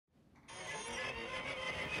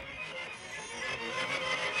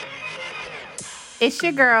It's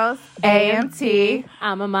your girls, AMT.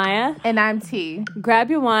 I'm Amaya. And I'm T.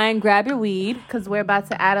 Grab your wine, grab your weed. Because we're about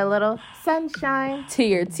to add a little sunshine to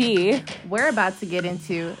your tea. We're about to get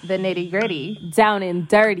into the nitty gritty. Down and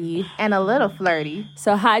dirty. And a little flirty.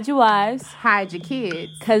 So hide your wives. Hide your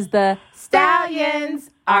kids. Because the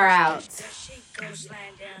stallions are out.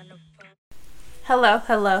 Hello,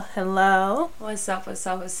 hello, hello. What's up, what's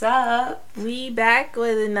up, what's up? We back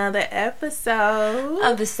with another episode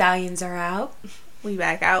of The Stallions Are Out. We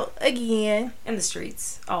back out again. In the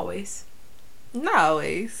streets, always. Not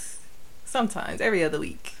always. Sometimes, every other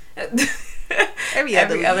week. Every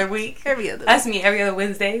other week. That's me, every other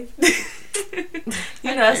Wednesday.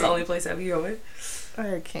 You know that's the only place I be going.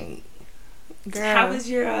 I can't.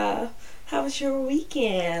 Girl. How was your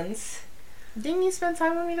weekends? Didn't you spend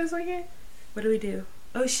time with me this weekend? What do we do?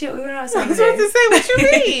 Oh shit, we went outside. I was about to say, what you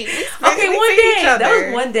mean? Okay, one day. That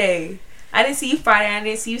was one day. I didn't see you Friday. I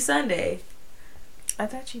didn't see you Sunday. I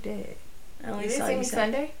thought you did. I only You saw didn't you see me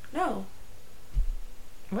Sunday? No.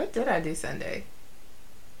 What did I do Sunday?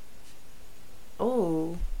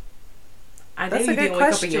 Oh, I know you didn't wake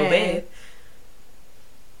up in your bed.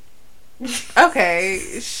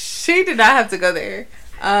 Okay, she did not have to go there.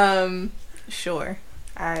 Sure.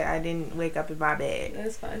 I didn't wake up in my bed.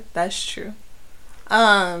 That's fine. That's true.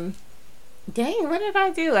 Dang, what did I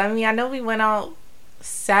do? I mean, I know we went out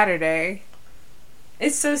Saturday.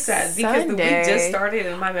 It's so sad because the Sunday. week just started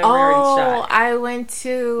and my memory already shot. I went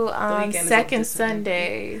to Second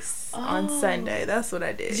Sundays on Sunday. That's what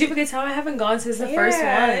I did. Did you have a good time? I haven't gone since the first one.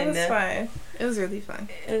 It was fun. It was really fun.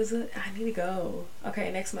 I need to go.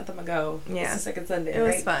 Okay, next month I'm gonna go. Yeah. It's the second Sunday. It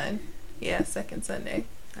was fun. Yeah, second Sunday.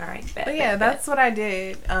 All right. But yeah, that's what I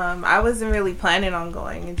did. I wasn't really planning on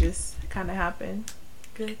going. It just kind of happened.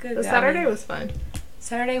 Good. But Saturday was fun.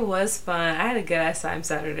 Saturday was fun. I had a good ass time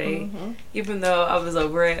Saturday. Mm-hmm. Even though I was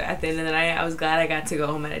over it at the end of the night, I was glad I got to go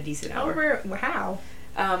home at a decent hour. Over how?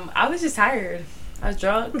 I was just tired. I was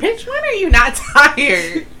drunk. Bitch, when are you not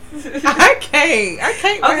tired? I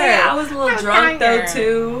can't. Okay, I was a little drunk though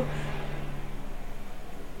too.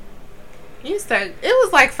 It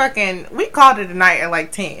was like fucking, we called it a night at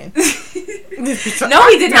like 10. No,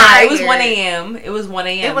 we did not. It was 1 a.m. It was 1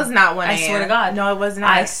 a.m. It was not 1 a.m. I swear to God. No, it was not.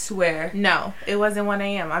 I swear. No, it wasn't 1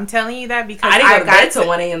 a.m. I'm telling you that because I didn't go to bed till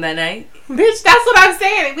 1 a.m. that night. Bitch, that's what I'm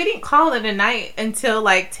saying. We didn't call it a night until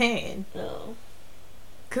like 10. No.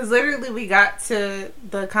 Because literally we got to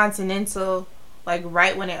the Continental like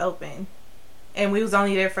right when it opened. And we was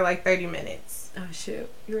only there for like 30 minutes. Oh shit,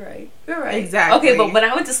 you're right. Exactly. Okay, but when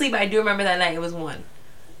I went to sleep, I do remember that night. It was 1.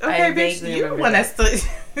 Okay, bitch, you the one that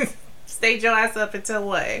stayed your ass up until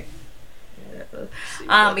what?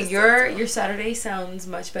 Your Saturday sounds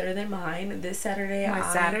much better than mine. This Saturday,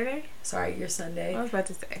 Saturday? Sorry, your Sunday. I was about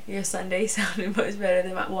to say your Sunday sounded much better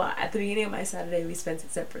than mine. Well, at the beginning of my Saturday, we spent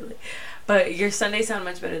it separately, but your Sunday sounded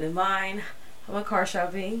much better than mine. I went car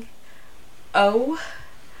shopping. Oh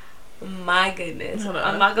my goodness!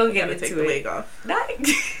 I'm not gonna get into take it. The wig off. Not.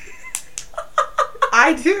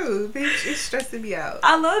 I do, bitch. It's stressing me out.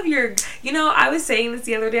 I love your. You know, I was saying this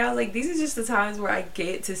the other day. I was like, these are just the times where I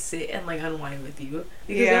get to sit and like unwind with you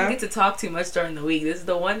because we don't get to talk too much during the week. This is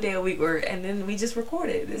the one day a week and then we just record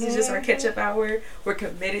it. This is just our catch up hour. We're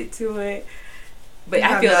committed to it. But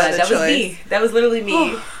I feel that was me. That was literally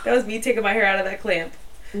me. That was me taking my hair out of that clamp.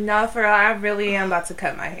 No, for real, I really am about to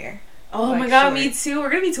cut my hair. Oh my god, me too. We're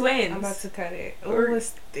gonna be twins. I'm about to cut it. It's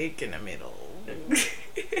thick in the middle.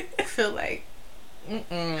 I feel like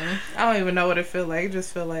I don't even know what it feel like. I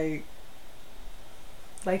just feel like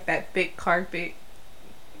that thick carpet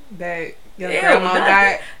that your grandma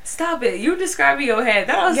got. Stop it! You describing your head.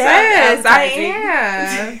 That was yes, I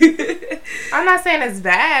am. I'm not saying it's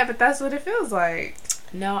bad, but that's what it feels like.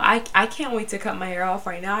 No, I can't wait to cut my hair off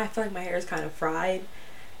right now. I feel like my hair is kind of fried,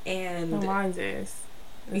 and mine is.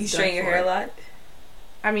 You straighten your hair a lot?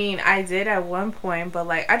 I mean, I did at one point, but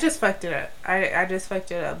like I just fucked it up. I just fucked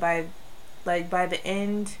it up by the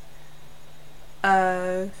end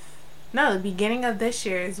of the beginning of this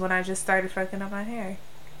year is when I just started fucking up my hair.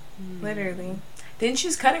 Literally. Didn't you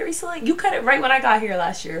just cut it recently? You cut it right when I got here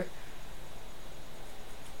last year.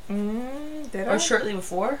 Did I? Or shortly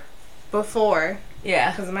before? Before.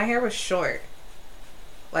 Yeah. Because my hair was short.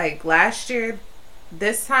 Like last year.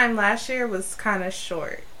 This time last year was kind of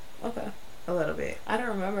short. Okay. A little bit. I don't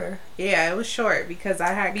remember. Yeah, it was short because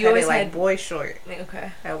I had cut it like boy short.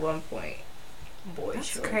 Okay. At one point. Boy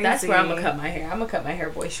short. Crazy. That's where I'm going to cut my hair. I'm going to cut my hair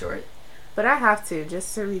boy short. But I have to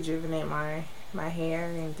just to rejuvenate my hair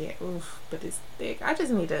and get but it's thick. I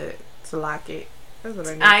just need to lock it. That's what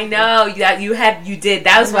I need. I know that you did.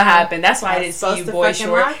 That was what happened. That's why I didn't see you boy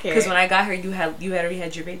short. Because when I got here, you had already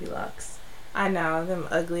had your baby locks. I know, them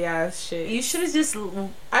ugly ass shit. You should have just.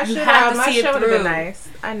 I should have. My show would have been nice.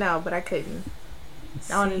 I know, but I couldn't.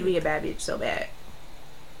 I wanted to be a bad bitch so bad.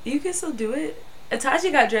 You can still do it.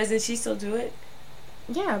 Atachi got dressed and she still do it.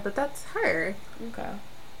 Yeah, but that's her. Okay.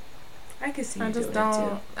 I can see you I just doing don't. it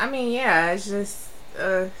too. I mean, yeah, it's just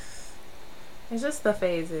the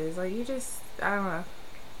phases. Like, you just, I don't know.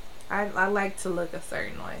 I like to look a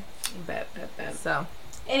certain way. Bet. So,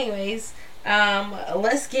 anyways,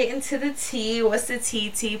 let's get into the tea. What's the tea?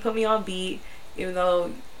 T, put me on beat. Even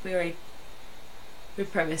though we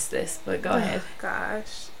premised this, but go ahead.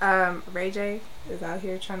 Gosh, Ray J is out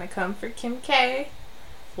here trying to come for Kim K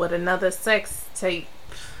with another sex tape.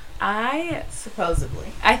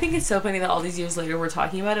 Supposedly. I think it's so funny that all these years later we're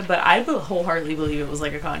talking about it, but I wholeheartedly believe it was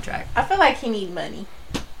like a contract. I feel like he need money.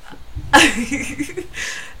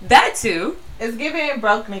 That too. It's giving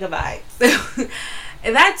broke nigga vibes.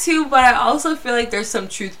 That too, but I also feel like there's some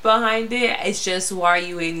truth behind it. It's just, why are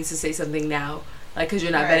you waiting to say something now? Like, because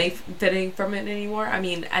you're not benefiting from it anymore? I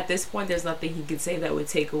mean, at this point, there's nothing he could say that would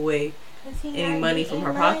take away any money from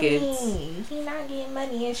her pockets. He not getting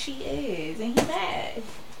money, and she is. And he mad.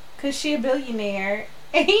 Because she a billionaire,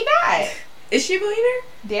 and he not. Is she a billionaire?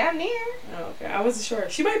 Damn near. Oh, okay. I wasn't sure.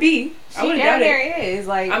 She might be. She damn near is.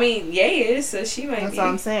 Like, I mean, Ye is, so she might be. That's what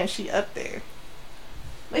I'm saying. She up there.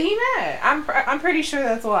 But he mad. I'm pretty sure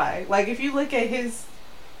that's why. Like, if you look at his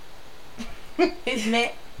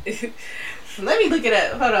net. Let me look it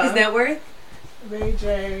up. Hold on. His net worth? Ray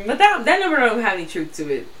J. But that number don't have any truth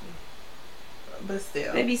to it. But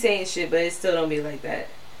still. They be saying shit, but it still don't be like that.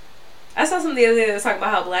 I saw something the other day that was talking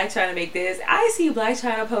about how Black China make this. I see Black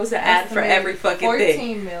China post an ad for every fucking 14 thing.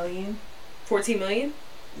 14 million. 14 million?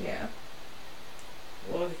 Yeah.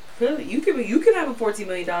 Well, clearly you can have a $14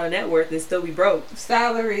 million net worth and still be broke.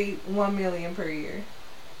 Salary $1 million per year.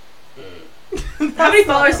 How many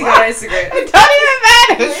followers you got on Instagram? It don't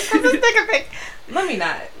even matter. Just take a pic. Let me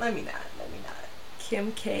not.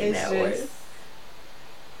 Kim K net worth.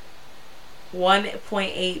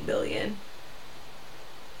 1.8 billion.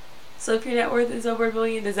 So if your net worth is over $1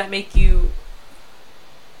 billion, does that make you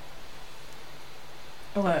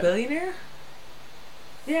a billionaire?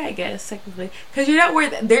 Yeah, I guess technically, because your net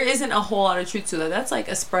worth, there isn't a whole lot of truth to that. That's like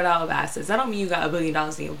a spread out of assets. That don't mean you got $1 billion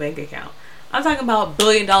in your bank account. I'm talking about $1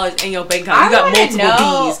 billion in your bank account. You got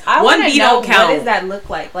multiple B's. One B don't count. What does that look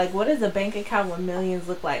like? Like, what does a bank account with millions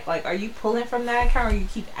look like? Like, are you pulling from that account, or you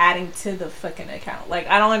keep adding to the fucking account? Like,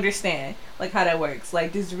 I don't understand like how that works.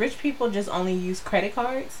 Like, does rich people just only use credit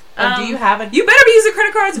cards? Or do you have a? You better be using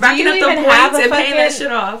credit cards, racking up the points and paying that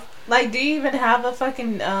shit off. Like, do you even have a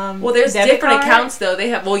fucking well, there's different accounts though. They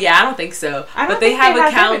have. Well, yeah, I don't think so. But they have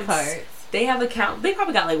accounts. They have account. They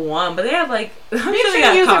probably got like one, but they have like. I'm sure they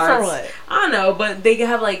got use cards. It for what? I don't know, but they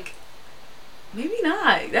have like. Maybe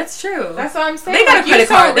not. That's true. That's what I'm saying. They got a credit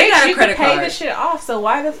card. They got a credit card. You pay the shit off. So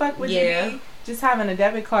why the fuck would you be just having a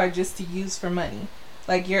debit card just to use for money?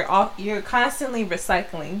 Like, you're constantly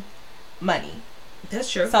recycling money. That's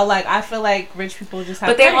true. So, like, I feel like rich people just have.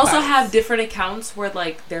 But they also have different accounts where,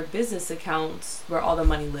 like, their business accounts where all the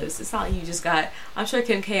money lives. It's not like you just got. I'm sure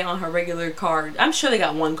Kim K on her regular card. I'm sure they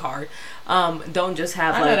got one card. Don't just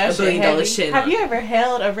have like $1 billion shit. Have you ever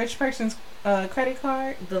held a rich person's credit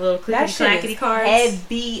card? The little clickety cards.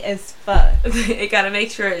 Heavy as fuck. It gotta make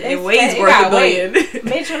sure it weighs worth $1 billion.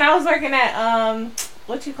 Bitch, when I was working at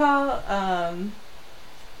what you call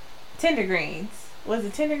Tender Greens. Was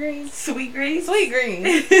it Tender Greens? Sweet Greens? Sweet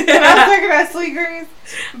Greens. When I was working at Sweet Greens,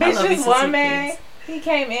 bitch, this one man, he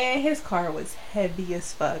came in, his car was heavy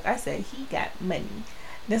as fuck. I said, he got money.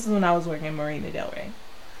 This is when I was working in Marina Del Rey.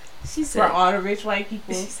 She said, for all the rich white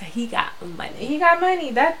people. She said, he got money. He got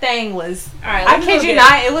money. That thing was, I kid you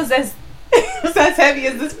not, it was as heavy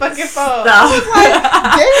as this fucking phone. I was like,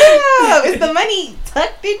 damn, is the money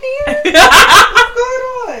tucked in there? What's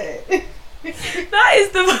going on? That is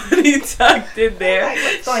the money tucked in there. Like,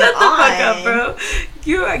 Shut the fuck up, bro.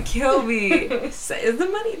 You are kill me. Is the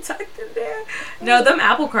money tucked in there? No, them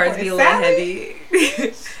Apple cards be a little heavy.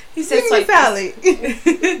 He said, "Give me salad.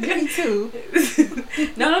 Give me two."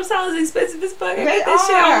 No, them salads expensive as fuck. I get that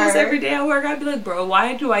shit almost every day at work. I'd be like, bro,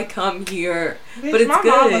 why do I come here? Bitch, but it's my good.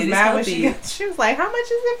 Mom was it's mad healthy. when she was like, "How much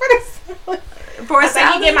is it for the salad?" For a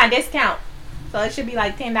salad, you get my discount, so it should be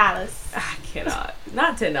like $10. I cannot.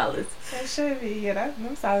 Not $10. That should be, yeah.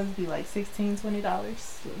 Them salads be like $16,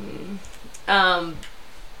 $20.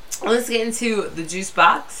 Let's get into the juice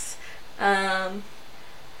box.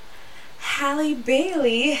 Halle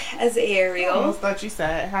Bailey as Ariel. I almost thought you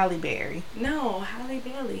said Halle Berry. No, Halle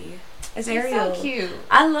Bailey as She's Ariel. So cute.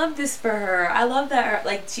 I love this for her. I love that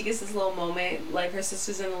like she gets this little moment. Like, her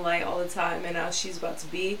sister's in the light all the time, and now she's about to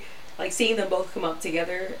be like seeing them both come up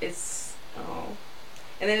together is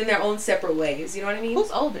and then in their own separate ways. You know what I mean?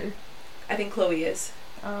 Who's older? I think Chloe is.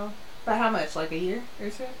 Oh, by how much? Like a year or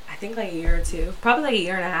so? I think like a year or two, probably like a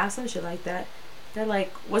year and a half, some shit like that. They're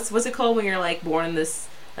like, what's it called when you're like born in this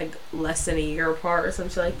like less than a year apart or some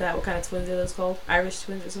shit like that? What kind of twins are those called? Irish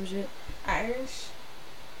twins or some shit? Irish?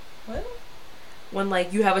 What? When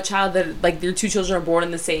like you have a child that like your two children are born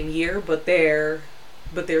in the same year, but they're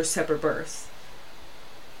separate births.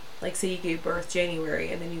 Like say you gave birth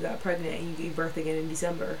January and then you got pregnant and you gave birth again in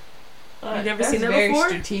December. You've never seen that before?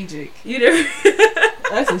 That's very strategic. You never.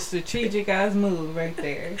 That's a strategic ass move right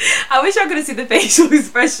there. I wish I could have seen the facial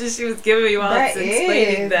expression she was giving me while I was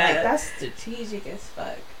explaining that. Like, that's strategic as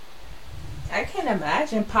fuck. I can't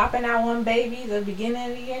imagine popping out one baby the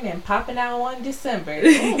beginning of the year and then popping out one December.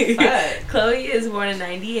 Oh, fuck. Chloe is born in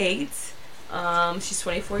 98. She's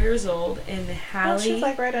 24 years old. And Hallie... Oh, she's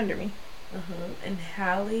like right under me. And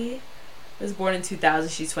Hallie was born in 2000.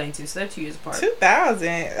 She's 22, so they're 2 years apart. 2000?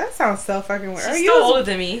 That sounds so fucking weird. She's still older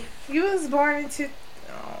than me. You was born in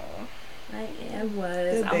I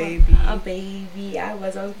was. The baby. A baby. I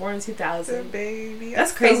was born in 2000. The baby.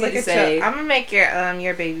 That's crazy to say. I'm gonna make your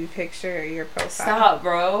baby picture your profile. Stop,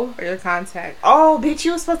 bro. Or your contact. Oh, bitch,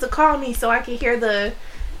 you were supposed to call me so I could hear the...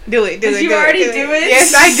 Do it. Did you already do it?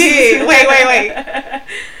 Yes, I did. Wait.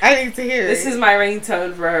 I need to hear This is my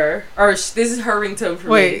ringtone for her. Or this is her ringtone for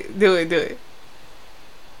me. Wait, do it.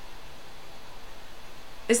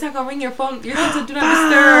 It's not gonna ring your phone. You're going to do not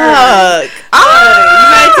disturb. You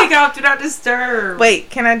gotta take it off do not disturb. Wait,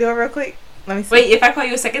 can I do it real quick? Let me see. Wait, if I call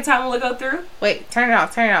you a second time, will it go through? Wait, turn it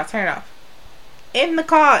off. In the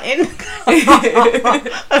call.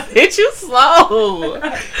 Bitch, you slow.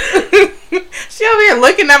 She over here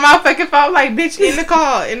looking at my fucking phone like, bitch, in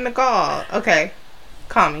the call. Okay,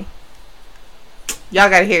 call me. Y'all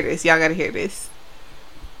gotta hear this.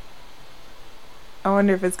 I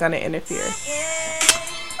wonder if it's gonna interfere.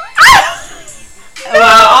 Well,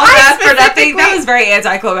 all that for nothing. That was very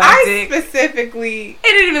anticlimactic. I specifically... It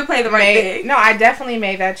didn't even play the right thing. No, I definitely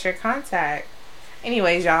made that your contact.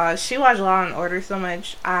 Anyways, y'all, she watched Law and Order so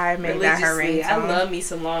much, I made that her ringtone. I love me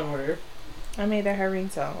some Law and Order. I made that her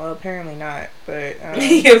ringtone. Well, apparently not, but...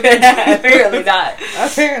 apparently not.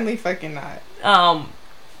 Apparently fucking not.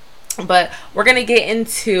 But we're gonna get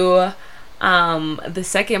into the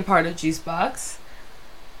second part of Juice Box.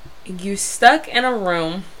 You stuck in a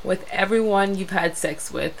room with everyone you've had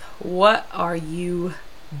sex with. What are you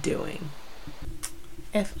doing?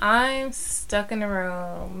 If I'm stuck in a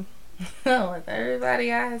room with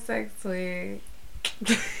everybody I had sex with...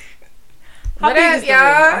 How big is the room?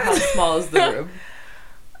 Or how small is the room?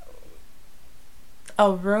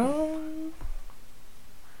 A room?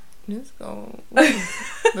 This gonna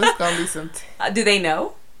be some... Do they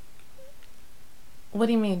know? What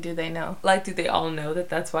do you mean, do they know? Like, do they all know that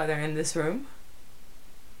that's why they're in this room?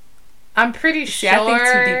 I'm pretty sure... I think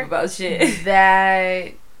too deep about shit.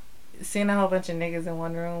 That... Seeing a whole bunch of niggas in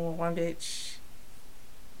one room with one bitch...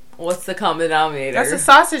 What's the common denominator? That's a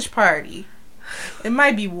sausage party. It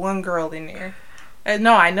might be one girl in there.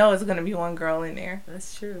 No, I know it's gonna be one girl in there.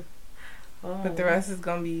 That's true. Oh. But the rest is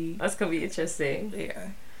gonna be... That's gonna be interesting.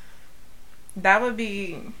 Yeah. That would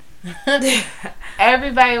be...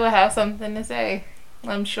 Everybody would have something to say.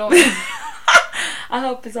 I'm sure. I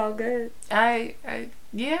hope it's all good. I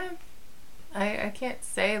can't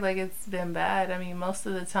say like it's been bad. I mean, most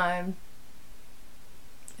of the time,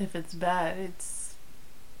 if it's bad, it's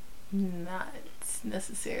not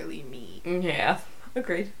necessarily me. Yeah,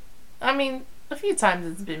 agreed. I mean, a few times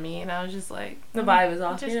it's been me, and I was just like, the vibe is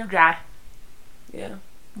off. Just dry. Yeah.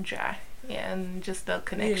 Dry. Yeah, and just the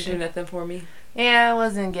connection. You didn't do nothing for me. Yeah, it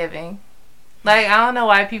wasn't giving. Like, I don't know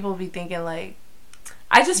why people be thinking like,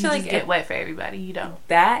 I just feel like get wet for everybody. You don't.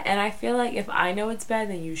 That, and I feel like if I know it's bad,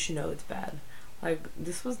 then you should know it's bad. Like,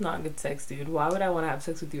 this was not good sex, dude. Why would I want to have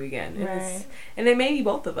sex with you again? Right. And it may be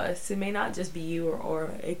both of us. It may not just be you,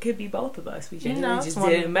 or it could be both of us. We genuinely just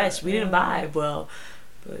didn't mesh. We didn't vibe well.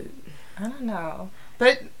 But I don't know.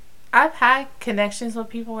 But I've had connections with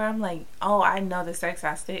people where I'm like, oh, I know the sex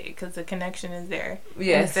has to hit because the connection is there.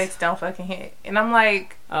 Yes. And the sex don't fucking hit. And I'm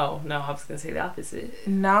like... Oh, no, I was going to say the opposite.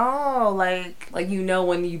 No, like... Like, you know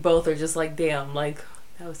when you both are just like, damn, like,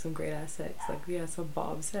 that was some great ass sex. Like, we had some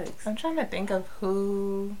bomb sex. I'm trying to think of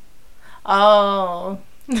who... Oh...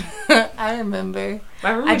 I remember.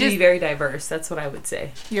 My room would be very diverse. That's what I would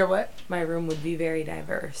say. Your what? My room would be very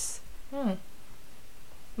diverse.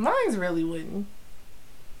 Mine's really wouldn't.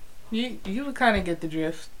 You would kind of get the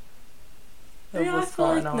drift. I feel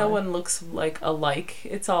like no one looks like alike.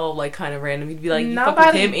 It's all like kind of random. You'd be like, you fuck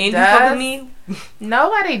with him and you fuck with me.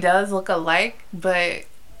 Nobody does look alike, but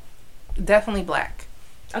Definitely black.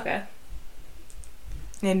 Okay.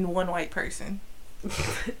 And one white person.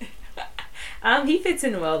 He fits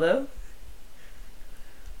in well though.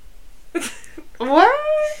 What?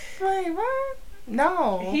 Wait, what?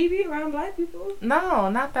 No. He be around black people? No,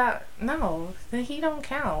 not that. No, then he don't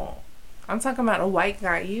count. I'm talking about a white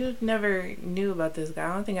guy. You never knew about this guy.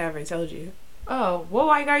 I don't think I ever told you. Oh, what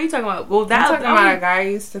white guy are you talking about? Well, I'm talking about a guy I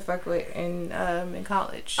used to fuck with in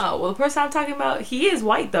college. Oh, well, the person I'm talking about, he is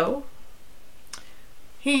white though.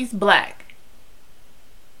 He's black.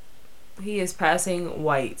 He is passing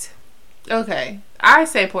white. Okay, I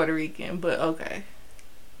say Puerto Rican, but okay.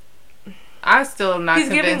 I still am not. He's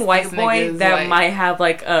convinced giving white boy that white. might have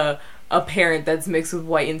like a parent that's mixed with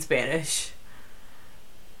white and Spanish.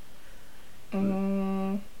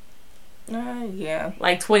 Yeah,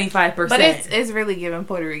 like 25%. But it's really giving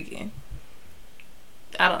Puerto Rican.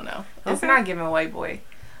 I don't know. Okay. It's not giving white boy.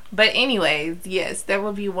 But anyways, yes, there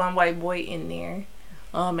will be one white boy in there,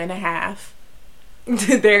 and a half.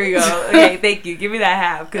 There you go. Okay, thank you. Give me that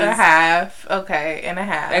half. A half. Okay, and a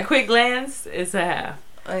half. At quick glance, it's a half.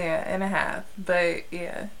 Oh yeah, and a half. But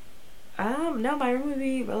yeah. No, my room would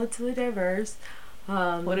be relatively diverse.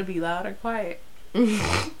 Would it be loud or quiet?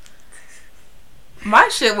 My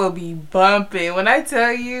shit will be bumping. When I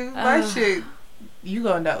tell you, my shit, you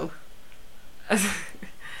gonna know.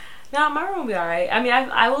 No, my room will be alright. I mean,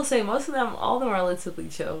 I will say most of them, all of them are relatively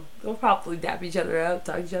chill. They'll probably dap each other up,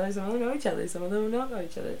 talk to each other. Some of them know each other. Some of them don't know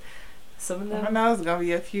each other. Some of them... I know it's gonna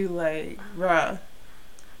be a few like, bruh.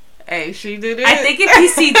 Hey, she did it. I think if you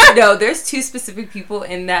see... No, there's two specific people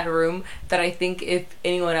in that room that I think if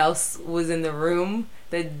anyone else was in the room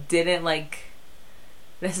that didn't, like,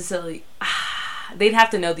 necessarily... they'd have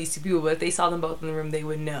to know these two people, but if they saw them both in the room, they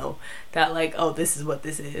would know that, like, oh, this is what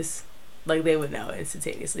this is. Like, they would know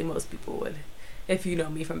instantaneously. Most people would, if you know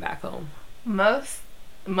me from back home. Most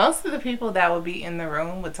of the people that would be in the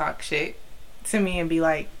room would talk shit to me and be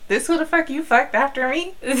like, "This who the fuck you fucked after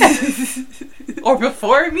me or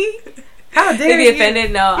before me? How dare you?" They be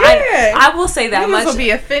offended? No, yeah. I will say that much. Will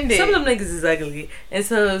be offended. Some of them niggas is ugly, and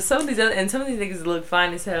so some of these niggas look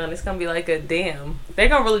fine as hell, and it's gonna be like a damn. They're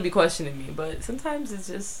gonna really be questioning me, but sometimes it's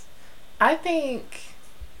just. I think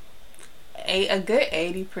a good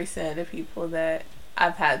 80% of people that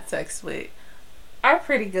I've had sex with are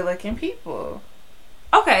pretty good looking people.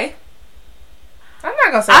 Okay. I'm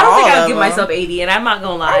not gonna say I don't think I'll give myself 80, and I'm not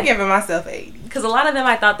gonna lie. I'm giving myself 80. Because a lot of them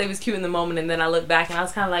I thought they was cute in the moment, and then I look back and I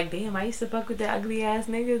was kind of like, damn, I used to fuck with that ugly ass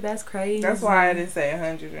nigga. That's crazy. That's why I didn't say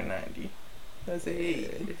 100 or 90. That's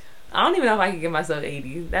 80. I don't even know if I can give myself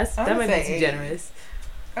 80. That might be too generous.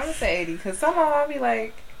 I'm gonna say 80 because somehow I'll be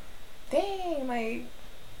like, dang, like,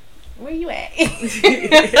 where you at?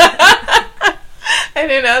 And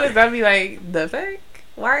then others I'll be like, the fuck?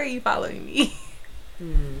 Why are you following me?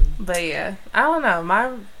 But yeah, I don't know.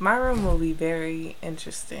 My room will be very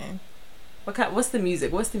interesting. What's the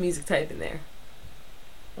music? What's the music type in there?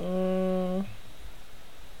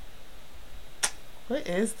 What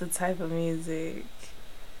is the type of music?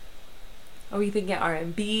 Are we thinking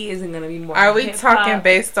R&B? Isn't gonna be more? Are we talking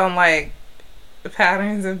based on like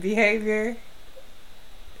patterns of behavior?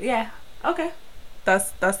 Yeah. Okay. That's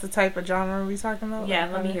the type of genre we talking about. Yeah.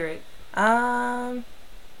 Let me hear it.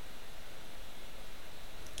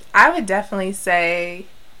 I would definitely say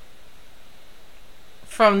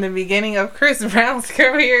from the beginning of Chris Brown's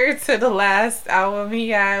career to the last album he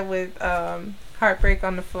had with Heartbreak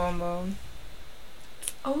on the Full Moon.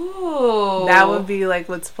 Oh, that would be like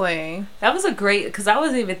what's playing. That was a great, because I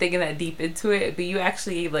wasn't even thinking that deep into it, but you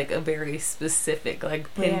actually gave like a very specific,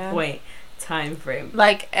 like pinpoint time frame.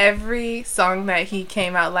 Like every song that he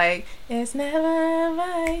came out, like it's never the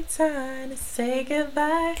right time to say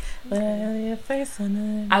goodbye, but your first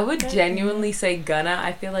one. I would genuinely say Gunna.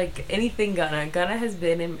 I feel like anything Gunna has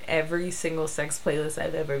been in every single sex playlist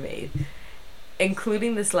I've ever made,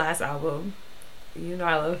 including this last album. You know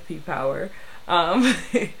I love P Power.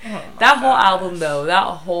 That whole album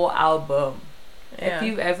though, if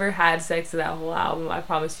you've ever had sex with that whole album, I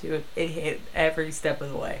promise you it hit every step of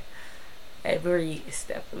the way. Every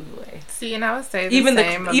step of the way. See, and I would say even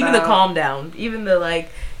the calm down, even the like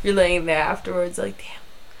you're laying there afterwards like, damn,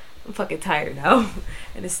 I'm fucking tired now,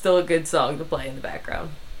 and it's still a good song to play in the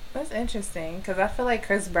background. That's interesting because I feel like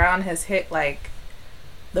Chris Brown has hit like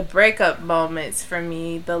the breakup moments for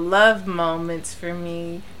me, the love moments for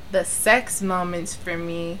me, the sex moments for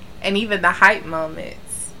me, and even the hype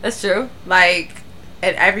moments. That's true. Like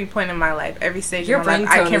at every point in my life, every stage of my life,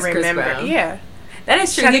 I can remember. Yeah. That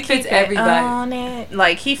is true. He fits every vibe.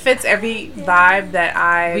 Like he fits every vibe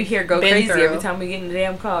that we hear go crazy through. Every time we get in the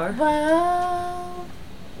damn car. Whoa,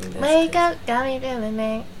 wake up, got me feeling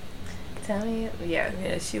it. Tell me, yeah.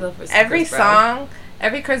 Yeah, she loved her. Every song,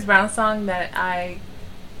 every Chris Brown song that I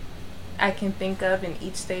can think of in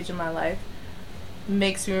each stage of my life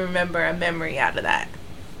makes me remember a memory out of that.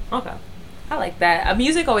 Okay. I like that.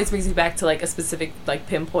 Music always brings you back to like a specific like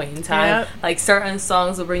pinpoint in time. Yep. Like certain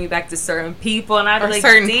songs will bring you back to certain people, and I'd be like,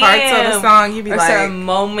 certain parts of the song you'd be like, certain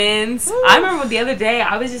moments. Ooh. I remember the other day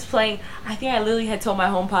I was just playing. I think I literally had told my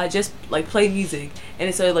HomePod just like play music, and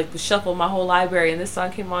it started like shuffle my whole library, and this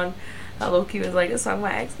song came on. Low-key was like, this song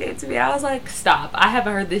my ex gave to me. I was like, stop. I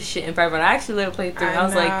haven't heard this shit in forever. And I actually let it play through. And I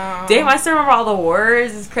was like, damn, I still remember all the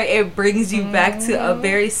words. It's crazy. It brings you back to a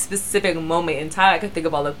very specific moment in time. I can think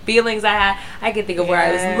of all the feelings I had. I can think of where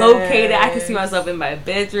I was located. I can see myself in my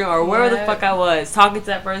bedroom or wherever the fuck I was. Talking to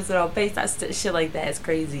that person on FaceTime. Shit like that. It's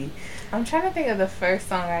crazy. I'm trying to think of the first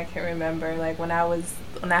song I can remember. Like when I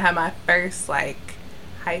had my first like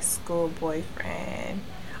high school boyfriend.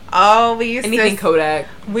 Oh, we used anything to Kodak.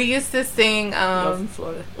 We used to sing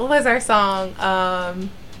Florida. What was our song?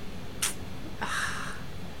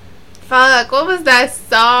 Fuck, what was that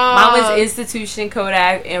song? Mine was Institution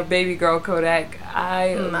Kodak and Baby Girl Kodak.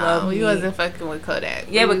 We wasn't fucking with Kodak.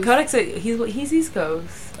 Yeah, but Kodak's he's East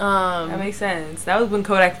Coast. That makes sense. That was when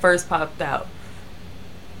Kodak first popped out.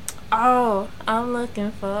 Oh, I'm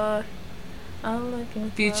looking for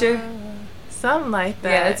Future. Something like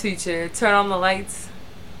that. Yeah, that's Future. Turn on the lights.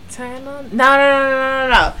 Turn on.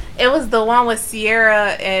 No. It was the one with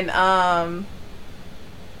Sierra and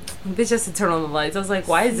Bitch has to turn on the lights. I was like,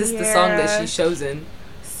 why is this the song that she's chosen?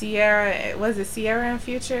 Sierra, was it Sierra and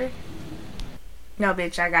Future? No,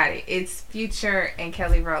 bitch, I got it. It's Future and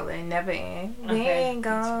Kelly Rowland. Never End. Okay. We ain't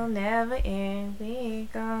gone, never end. We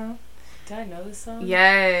ain't gone. Did I know this song?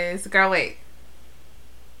 Yes, girl. Wait.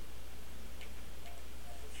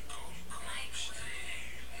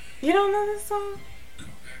 You don't know this song?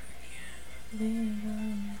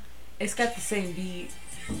 It's got the same beat.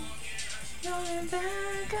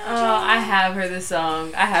 Oh, I have heard this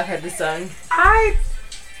song. I have heard this song. I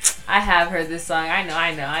have heard this song. I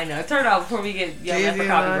know. Turn it off before we get yelled at for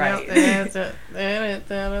copyright.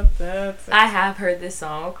 I have heard this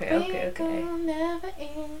song. Okay.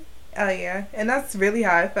 Oh yeah, and that's really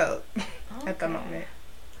how I felt at the moment.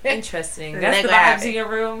 Interesting. That's the vibes in your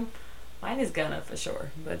room. Mine is Gunna for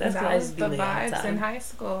sure, but that's what I just be the vibes in high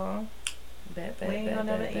school. Bet. We're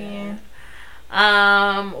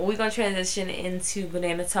gonna transition into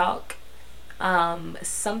banana talk.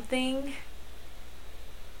 Something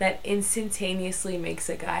that instantaneously makes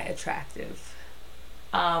a guy attractive,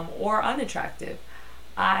 or unattractive.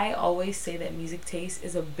 I always say that music taste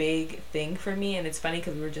is a big thing for me, and it's funny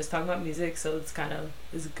because we were just talking about music, so it's kind of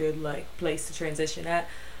is a good like place to transition at.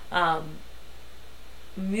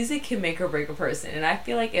 Music can make or break a person, and I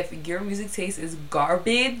feel like if your music taste is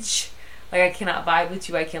garbage, like I cannot vibe with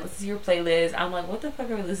you, I can't listen to your playlist, I'm like, what the fuck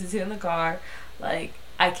are we listening to in the car? Like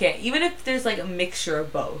I can't, even if there's like a mixture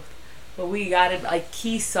of both, but we gotta like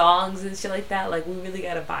key songs and shit like that, like we really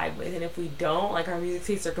gotta vibe with, and if we don't, like our music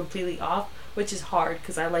tastes are completely off, which is hard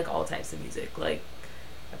because I like all types of music. Like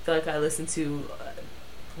I feel like I listen to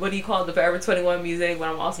what do you call it, the Forever 21 music, but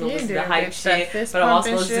I'm also gonna listen to the hype shit, but I'm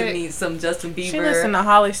also listening to some Justin Bieber. She listen to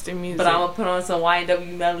Hollister music, but I'm gonna put on some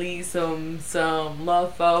YNW Melly, some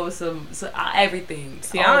Love Fo, some everything.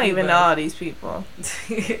 See, I don't even know all these people.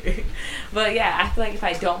 But yeah, I feel like if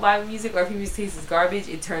I don't buy music, or if your music taste is garbage,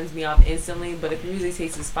 it turns me off instantly. But if your music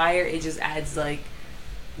taste is fire, it just adds like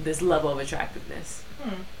this level of attractiveness.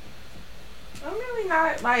 I'm really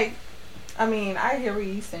not like. I mean, I hear what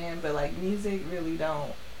you're saying, but like music really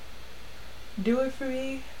don't do it for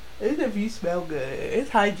me. It's if you smell good. It's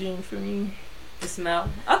hygiene for me. The smell?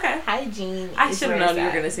 Okay. Hygiene. I should have known you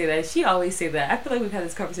were gonna say that. She always say that. I feel like we've had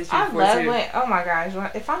this conversation before too. When, oh my gosh,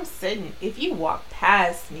 if I'm sitting, if you walk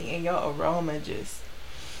past me and your aroma just,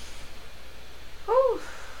 whew,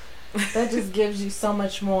 that just gives you so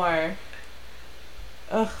much more,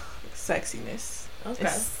 sexiness. Okay.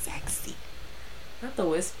 It's sexy. Not the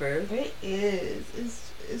whisper. It is.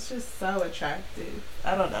 It's just so attractive.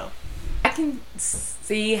 I don't know. I can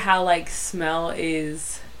see how like smell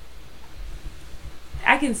is.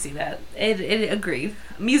 I can see that. It agreed.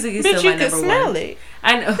 Music is still my number one. But you can smell it.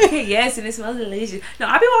 I know. Okay, yes, and it smells delicious. No,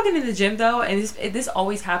 I be walking in the gym though, and this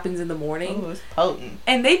always happens in the morning. Oh, it's potent.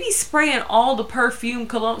 And they be spraying all the perfume,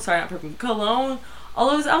 cologne. Sorry, not perfume, cologne. All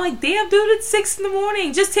of this, I'm like, damn, dude, it's 6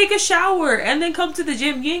 a.m. Just take a shower and then come to the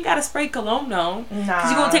gym. You ain't gotta spray cologne, no. Nah.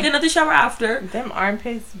 Cause you gonna take another shower after. Them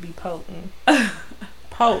armpits be potent.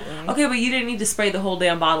 Potent. Okay, but you didn't need to spray the whole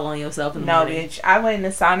damn bottle on yourself in the morning. Bitch. I went in the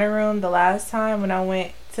sauna room the last time when I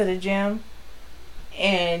went to the gym.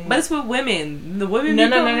 But it's with women. The women.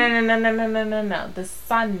 No. The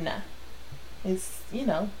sauna. It's,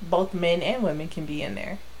 both men and women can be in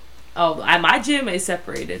there. Oh, my gym is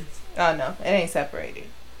separated. Oh, no. It ain't separated.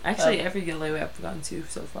 Actually, every getaway I've gone to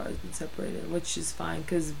so far has been separated, which is fine.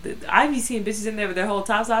 Because I be seeing bitches in there with their whole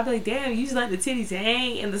tops. So I be like, damn, you just let the titties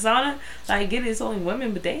hang in the sauna? Like, I get it, it's only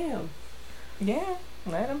women, but damn. Yeah,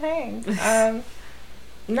 let them hang.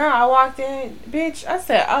 No, I walked in, bitch. I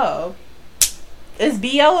said, oh, it's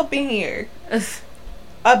BO up in here.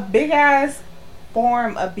 A big ass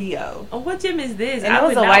form of BO. Oh, what gym is this? And I it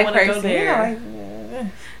was would a not white want to go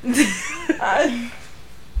person. there.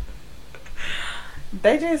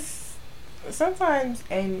 They just sometimes,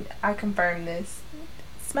 and I confirm this,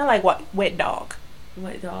 smell like wet dog.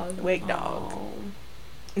 Wet dog. Wet dog. Oh.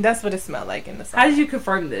 That's what it smelled like in the sauna. How did you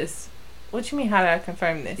confirm this? What you mean? How did I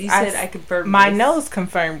confirm this? You said I confirmed. My this. nose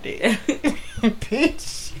confirmed it.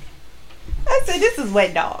 Bitch. I said this is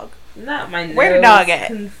wet dog. Not my nose. Where the dog at?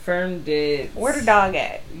 Confirmed it. Where the dog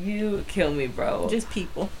at? You kill me, bro. Just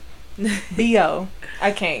people. B.O.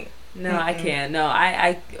 I can't. No, I can't. No,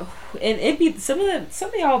 and it be some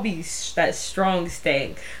of y'all be that strong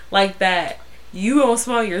stank, like that you don't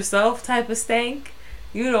smell yourself type of stank.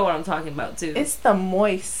 You know what I'm talking about too. It's the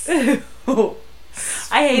moist. I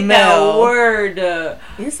hate that word.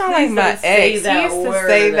 You sound like my ex. He used to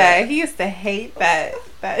say that. He used to hate that.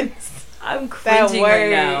 I'm cringing right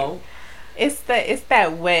now. It's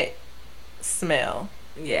that wet smell.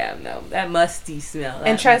 Yeah, no, that musty smell.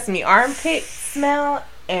 And trust me, armpit smell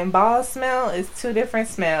and ball smell is two different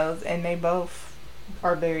smells, and they both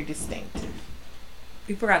are very distinct.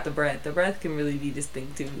 We forgot the breath. The breath can really be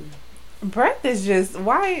distinct too. Breath is just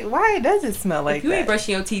why does it smell like that? If you ain't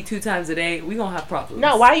brushing your teeth 2 times a day, we gonna have problems.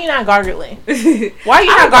 No, why are you not gargling? Why are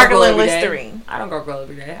you not gargling Listerine? I don't gargle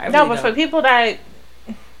every day. I no, really but don't. for people that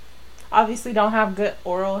obviously don't have good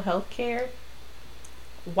oral health care,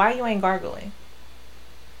 why you ain't gargling?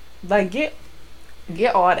 Like get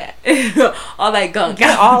all that. All that gunk.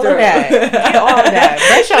 Get all of that. Get all of that.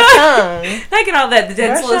 Brush your tongue. Not get all that. The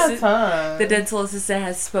The dental assistant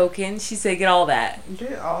has spoken. She said get all that.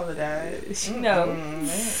 Get all of that. She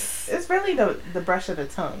knows. It's really the brush of the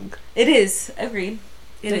tongue. It is. Agreed.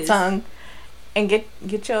 The tongue. And get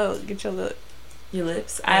your lip. Your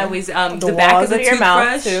lips. Yeah. I always the back of the your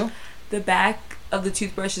mouth toothbrush. too. The back of the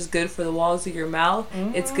toothbrush is good for the walls of your mouth.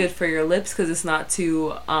 Mm-hmm. It's good for your lips because it's not too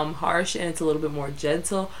harsh and it's a little bit more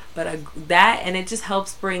gentle. But and it just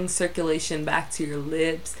helps bring circulation back to your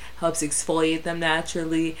lips, helps exfoliate them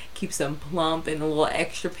naturally, keeps them plump and a little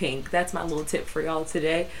extra pink. That's my little tip for y'all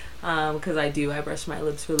today, because I brush my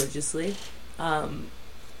lips religiously.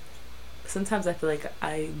 Sometimes I feel like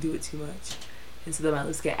I do it too much, and so then my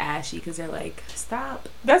lips get ashy because they're like, stop.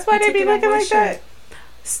 That's why they be looking like that.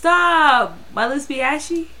 Stop! My lips be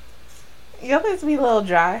ashy. Your lips be a little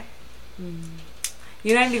dry.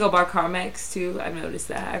 You know I need to go buy Carmex too. I've noticed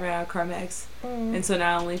that. I ran out of Carmex. And so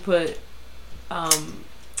now I only put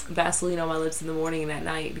Vaseline on my lips in the morning and at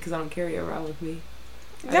night because I don't carry it around with me.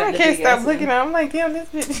 Yeah, I can't stop looking at it. I'm like, damn, this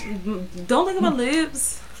bitch. Don't look at my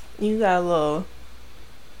lips. You got a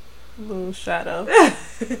little shadow.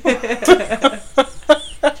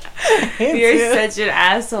 You're such an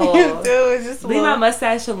asshole. You do. It's just leave my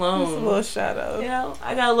mustache alone. Just a little shadow. You know,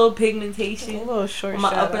 I got a little pigmentation. A little short on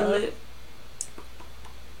my shadow. upper lip.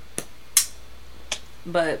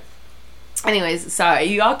 But, anyways, sorry,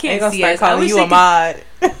 you all can't see us. Calling you a mod.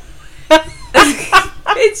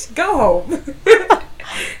 Bitch, go home.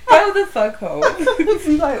 Go the fuck home.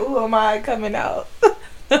 She's like, ooh, a mod coming out.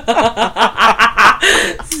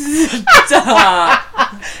 Stop.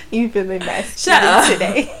 You feeling nice? Shut up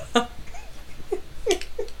today.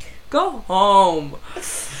 Go home.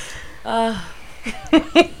 Why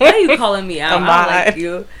are you calling me out? I don't like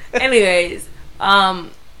you. Anyways,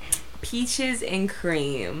 peaches and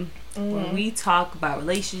cream. When we talk about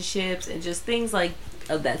relationships and just things like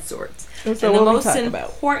of that sort. So and the most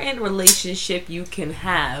important relationship you can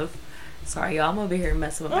have. Sorry, y'all. I'm over here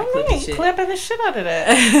messing with my clipping shit. Clipping the shit out of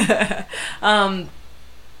that.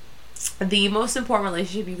 The most important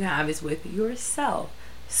relationship you can have is with yourself.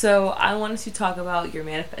 So I wanted to talk about your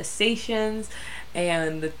manifestations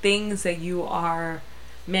and the things that you are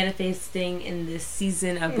manifesting in this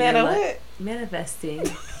season of your life. Manifesting.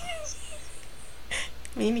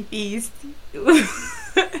 Mini feast.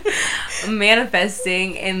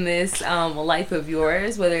 Manifesting in this life of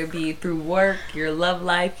yours, whether it be through work, your love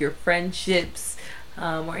life, your friendships,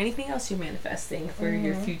 or anything else you're manifesting for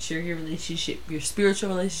your future, your relationship, your spiritual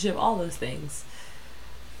relationship, all those things.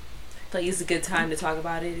 I feel like it's a good time to talk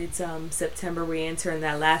about it. It's September. We enter in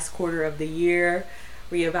that last quarter of the year.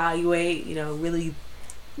 Reevaluate, really.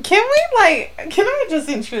 Can I just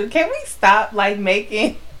intrude? Can we stop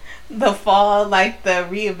making the fall, like the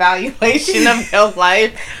reevaluation of your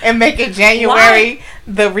life, and make it January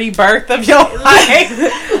the rebirth of your life.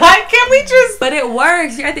 Like, can we just? But it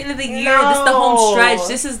works. You're at the end of the year. No. This is the home stretch.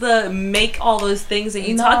 This is the make all those things that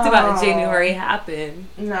you talked about in January happen.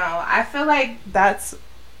 No, I feel like that's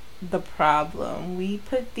the problem. We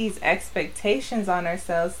put these expectations on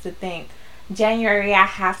ourselves to think, January, I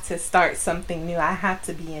have to start something new. I have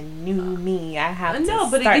to be a new me. I have to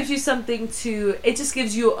No, but it gives you something to... It just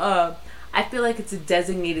gives you a... I feel like it's a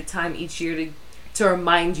designated time each year to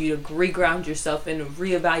remind you to reground yourself and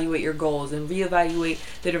reevaluate your goals and reevaluate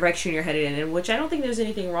the direction you're headed in. And which I don't think there's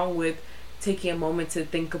anything wrong with taking a moment to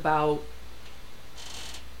think about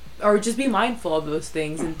or just be mindful of those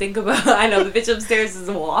things and think about... I know, the bitch upstairs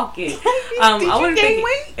is walking. I want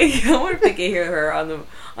to pick it hear her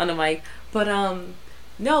on the mic. But,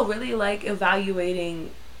 no, really, like,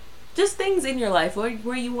 evaluating just things in your life, where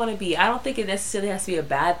you want to be. I don't think it necessarily has to be a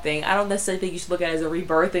bad thing. I don't necessarily think you should look at it as a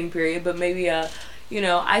rebirthing period, but maybe,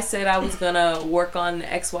 I said I was going to work on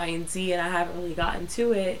X, Y, and Z, and I haven't really gotten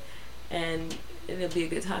to it, and it'll be a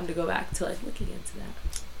good time to go back to, like, looking into that.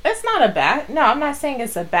 It's not a bad... No, I'm not saying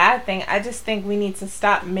it's a bad thing. I just think we need to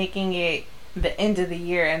stop making it the end of the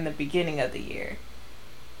year and the beginning of the year.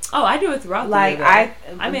 Oh, I do it throughout like the year.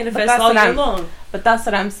 I manifest all year long. But that's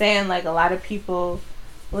what I'm saying. Like, a lot of people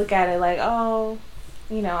look at it like, oh,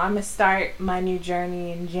 I'm going to start my new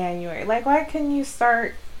journey in January. Like, why couldn't you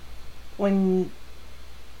start when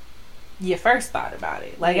you first thought about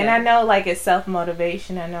it? Like, yeah. And I know, like, it's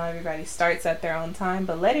self-motivation. I know everybody starts at their own time,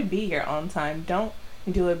 but let it be your own time. Don't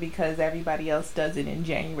do it because everybody else does it in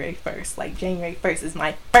January 1st. Like, January 1st is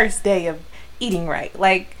my first day of eating right.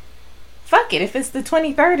 Like, fuck it. If it's the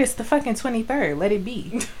 23rd, it's the fucking 23rd. Let it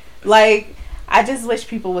be. Like, I just wish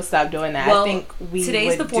people would stop doing that. Well, I think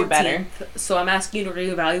today's would the 14th, do better. So I'm asking you to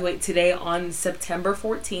reevaluate today on September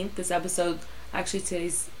 14th. This episode, actually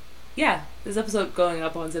this episode going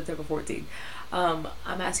up on September 14th. I'm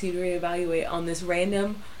asking you to reevaluate on this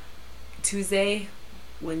random Tuesday,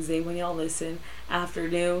 Wednesday when y'all listen,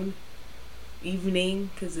 afternoon, evening,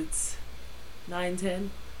 because it's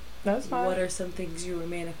 9:10. That's fine. What are some things you were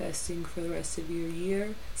manifesting for the rest of your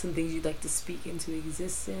year? Some things you'd like to speak into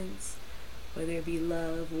existence, whether it be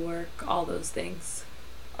love, work, all those things.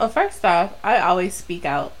 Well, first off, I always speak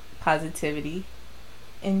out positivity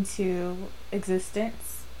into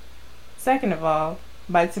existence. Second of all,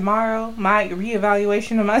 by tomorrow, my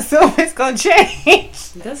reevaluation of myself is going to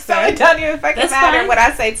change. That's so fair. it doesn't even fucking matter what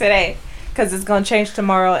I say today, because it's going to change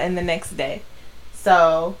tomorrow and the next day.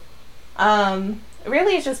 So,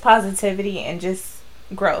 really, it's just positivity and just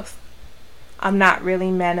growth. I'm not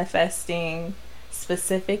really manifesting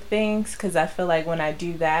specific things because I feel like when I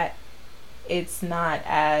do that, it's not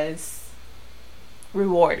as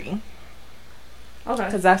rewarding. Okay.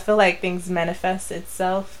 Because I feel like things manifest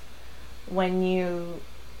itself when you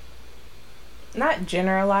not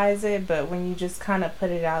generalize it, but when you just kind of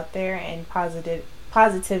put it out there and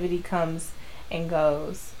positivity comes and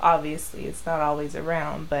goes. Obviously, it's not always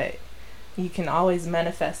around, but you can always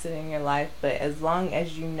manifest it in your life. But as long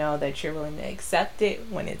as you know that you're willing to accept it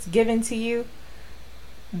when it's given to you,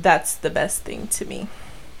 that's the best thing to me.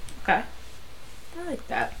 Okay. I like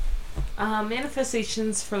that.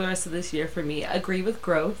 Manifestations for the rest of this year for me. Agree with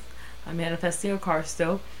growth. I'm manifesting a car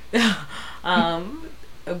still.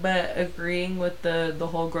 But agreeing with the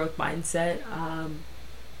whole growth mindset,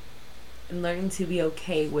 and learning to be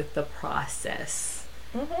okay with the process.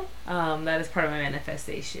 Mm-hmm. That is part of my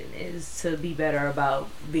manifestation, is to be better about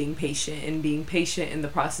being patient and being patient in the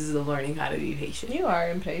process of learning how to be patient. You are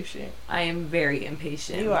impatient. I am very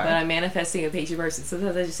impatient. You are. But I'm manifesting a patient person.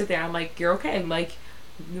 Sometimes I just sit there and I'm like, you're okay. I'm like,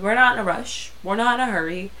 we're not in a rush. We're not in a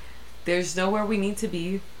hurry. There's nowhere we need to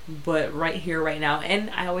be but right here, right now. And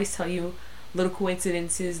I always tell you, little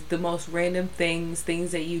coincidences, the most random things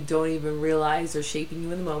that you don't even realize are shaping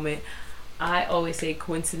you in the moment. I always say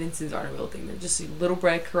coincidences aren't a real thing. They're just little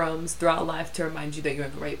breadcrumbs throughout life to remind you that you're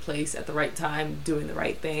in the right place at the right time, doing the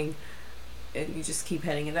right thing, and you just keep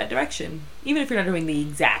heading in that direction, even if you're not doing the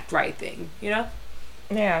exact right thing, Yeah.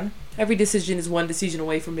 Every decision is one decision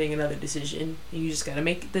away from being another decision. You just gotta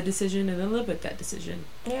make the decision and then live with that decision.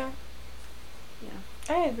 Yeah.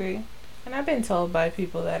 I agree. And I've been told by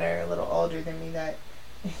people that are a little older than me that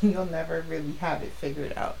you'll never really have it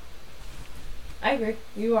figured out. I agree.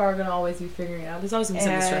 You are going to always be figuring it out. There's always going to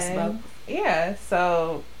be something to stress about. Yeah,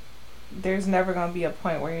 so there's never going to be a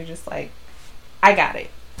point where you're just like, I got it.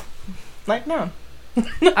 Like, no.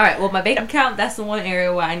 Alright, well, my bank account, that's the one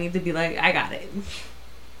area where I need to be like, I got it.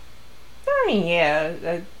 I mean,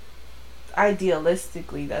 yeah.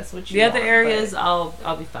 Idealistically, that's what you want. The other want, areas,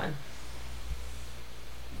 I'll be fine.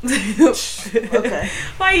 Okay.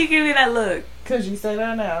 Why you give me that look? Because you said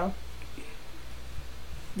I know.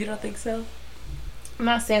 You don't think so? I'm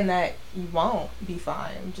not saying that you won't be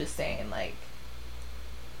fine. I'm just saying, like...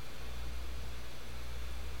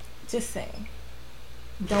 Just saying.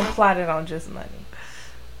 Don't plot it on just money.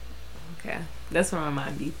 Okay. That's where my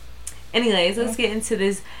mind be. Anyways, let's get into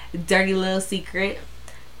this dirty little secret.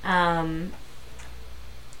 I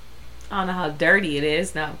don't know how dirty it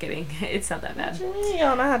is. No, I'm kidding. It's not that bad. What you mean you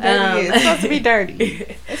don't know how dirty it is? It's supposed to be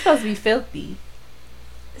dirty. It's supposed to be filthy.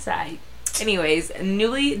 Sorry. Anyways,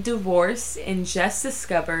 newly divorced and just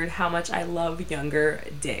discovered how much I love younger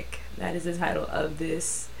dick. That is the title of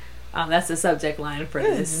this. That's the subject line for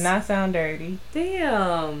this. This does not sound dirty.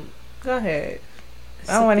 Damn. Go ahead.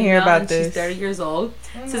 I don't want to hear about this. She's 30 years old.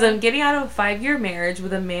 Says, I'm getting out of a 5-year marriage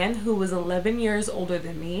with a man who was 11 years older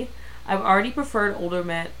than me. I've always preferred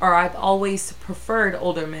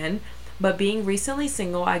older men, but being recently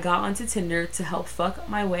single, I got onto Tinder to help fuck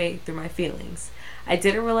my way through my feelings. I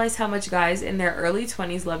didn't realize how much guys in their early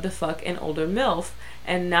 20s love to fuck an older MILF.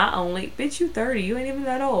 And not only, bitch, you 30, you ain't even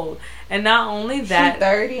that old. And not only that, she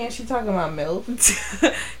 30 and she talking about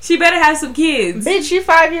MILF. She better have some kids. Bitch, you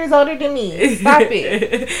 5 years older than me. Stop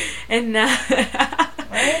it. And not, I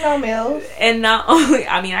ain't no MILF. And not only,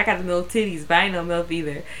 I mean, I got the MILF titties, but I ain't no MILF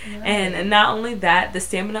either. Right. And not only that, the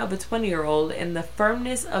stamina of a 20-year-old and the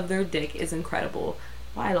firmness of their dick is incredible.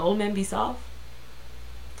 Why, the old men be soft?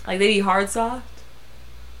 Like, they be hard soft?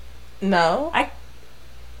 No. I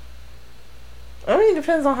mean, it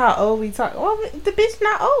depends on how old we talk. Well, the bitch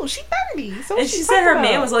not old. She 30. So and she said her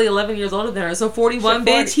man was only 11 years older than her. So 41,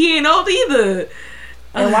 bitch, he ain't old either.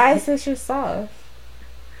 And why is this your soft?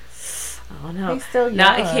 I don't know. He's still young.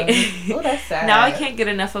 Now I can't. Oh, that's sad. Now I can't get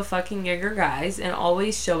enough of fucking younger guys and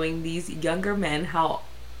always showing these younger men how,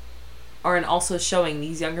 and also showing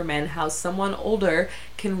these younger men how someone older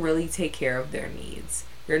can really take care of their needs.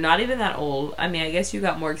 You're not even that old. I mean, I guess you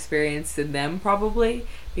got more experience than them probably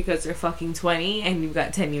because they're fucking 20 and you've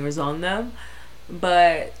got 10 years on them.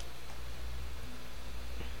 But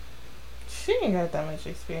she ain't got that much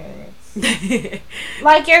experience.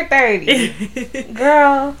 Like, you're 30.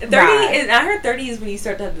 Girl. 30 and I heard 30 is when you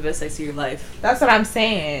start to have the best sex of your life. That's what I'm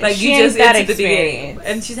saying. Like, she you just got into the experience. beginning.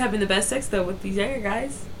 And she's having the best sex though with these younger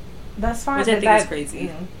guys. That's fine. Which I think is crazy.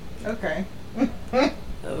 Okay.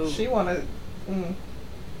 Oh. She wanna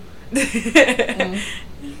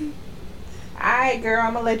Alright, girl,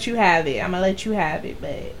 I'm gonna let you have it.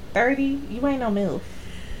 But 30, you ain't no MILF.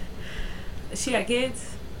 She got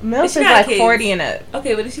kids? MILF is like kids. 40 and up.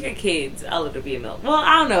 Okay, but if she got kids, I'll let her be a MILF. Well,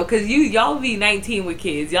 I don't know, because y'all be 19 with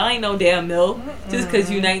kids. Y'all ain't no damn MILF. Just because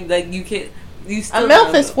you you can't. You still a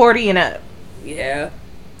MILF is 40 and up. Yeah.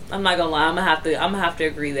 I'm not gonna lie. I'm gonna have to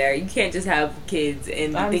agree there. You can't just have kids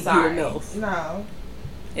and think you're a MILF. No.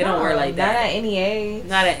 It don't work like that. Not at any age.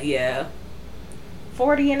 Not at, yeah.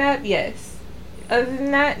 40 and up, yes. Other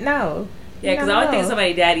than that, no. Yeah, because I would think of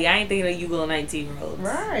somebody daddy. I ain't thinking of you little 19-year-olds.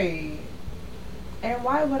 Right. And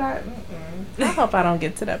why would I? I hope I don't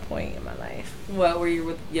get to that point in my life. What, were you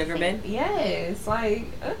with younger men? Yes. Like,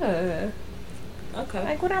 Okay.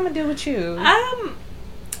 Like, what I'm gonna do with you?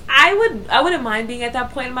 I wouldn't mind being at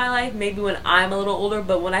that point in my life. Maybe when I'm a little older.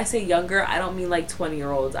 But when I say younger, I don't mean like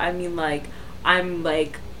 20-year-olds. I mean like I'm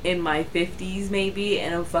like in my 50s maybe,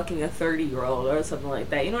 and I'm fucking a 30-year-old or something like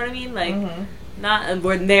that. You know what I mean? Like, not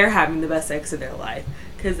when they're having the best sex of their life.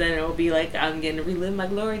 Because then it'll be like I'm getting to relive my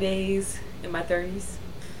glory days in my 30s,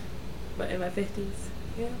 but in my 50s,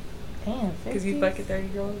 yeah. Damn, 50s? Because you fucking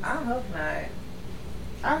 30-year-olds. I hope not.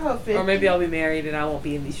 I hope 50. Or maybe I'll be married and I won't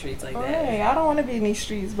be in these streets like that. Hey, I don't want to be in these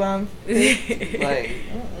streets, bum. Like,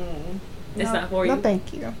 it's not for you. No,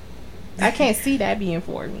 thank you. I can't see that being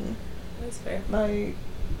for me. That's fair. Like,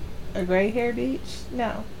 a gray hair bitch?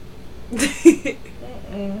 No.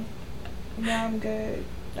 No, I'm good.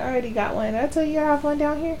 I already got one. Did I tell you I have one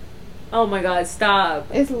down here? Oh my god, stop.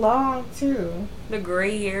 It's long, too. The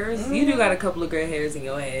gray hairs? You do got a couple of gray hairs in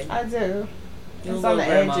your head. I do. You're it's on the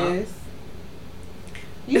edges.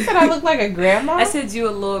 You said I look like a grandma? I said you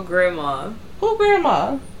a little grandma. Who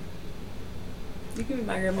grandma? You can be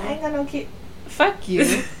my grandma. I ain't got no kid. Fuck you.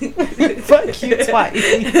 Fuck you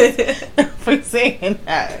twice for saying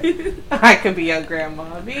that. I could be your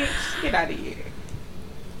grandma, bitch. Get out of here.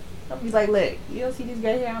 I'll be like, look, you don't see this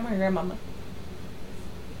gray hair? I'm her grandmama.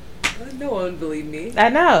 No one believe me. I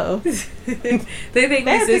know. They think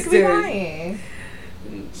we're sisters. Be lying.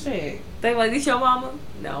 Shit. They like, this your mama?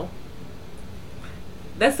 No.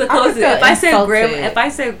 That's the closest. If I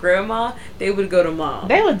said grandma, they would go to mom.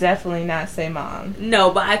 They would definitely not say mom.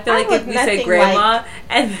 No, but I feel like if we say grandma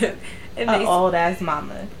like and they old ass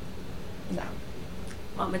mama. No.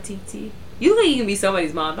 Mama TT. You think you can be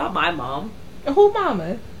somebody's mom, not my mom. Who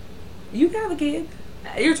mama? You can have a kid.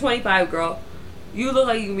 You're 25, girl. You look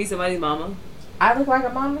like you can be somebody's mama. I look like a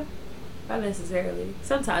mama? Not necessarily.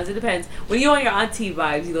 Sometimes it depends. When you're on your auntie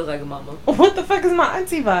vibes, you look like a mama. What the fuck is my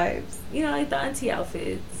auntie vibes? You know, like the auntie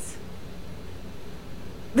outfits.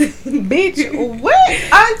 Bitch, what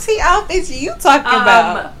auntie outfits you talking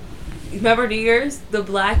about? Remember New Year's? The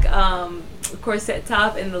black corset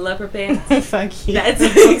top and the leopard pants? Fuck you. That's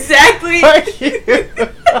exactly. Fuck you. You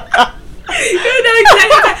know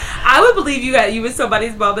exactly. I would believe you was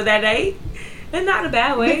somebody's mama that night. And not in a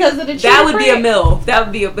bad way. Because of the That would print? be a MILF. That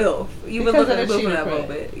would be a MILF. You would Because look at of a the MILF in cheetah that print.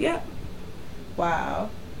 moment. Yeah. Wow.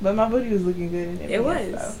 But my booty was looking good. It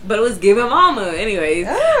was. But it was giving mama. Anyways.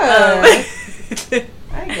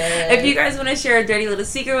 I guess. If you guys want to share a dirty little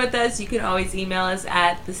secret with us, you can always email us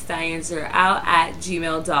at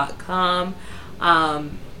thestallionsartout@gmail.com.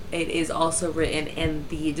 It is also written in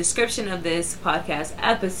the description of this podcast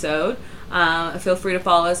episode. Feel free to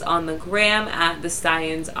follow us on the gram at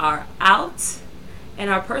thestallionsartout and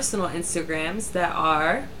our personal Instagrams that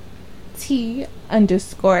are T_Leger.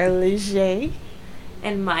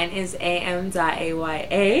 and mine is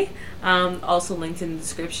am.aya, also linked in the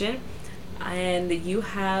description. And you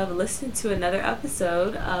have listened to another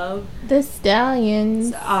episode of The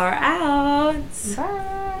Stallions Are Out.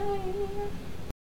 Bye.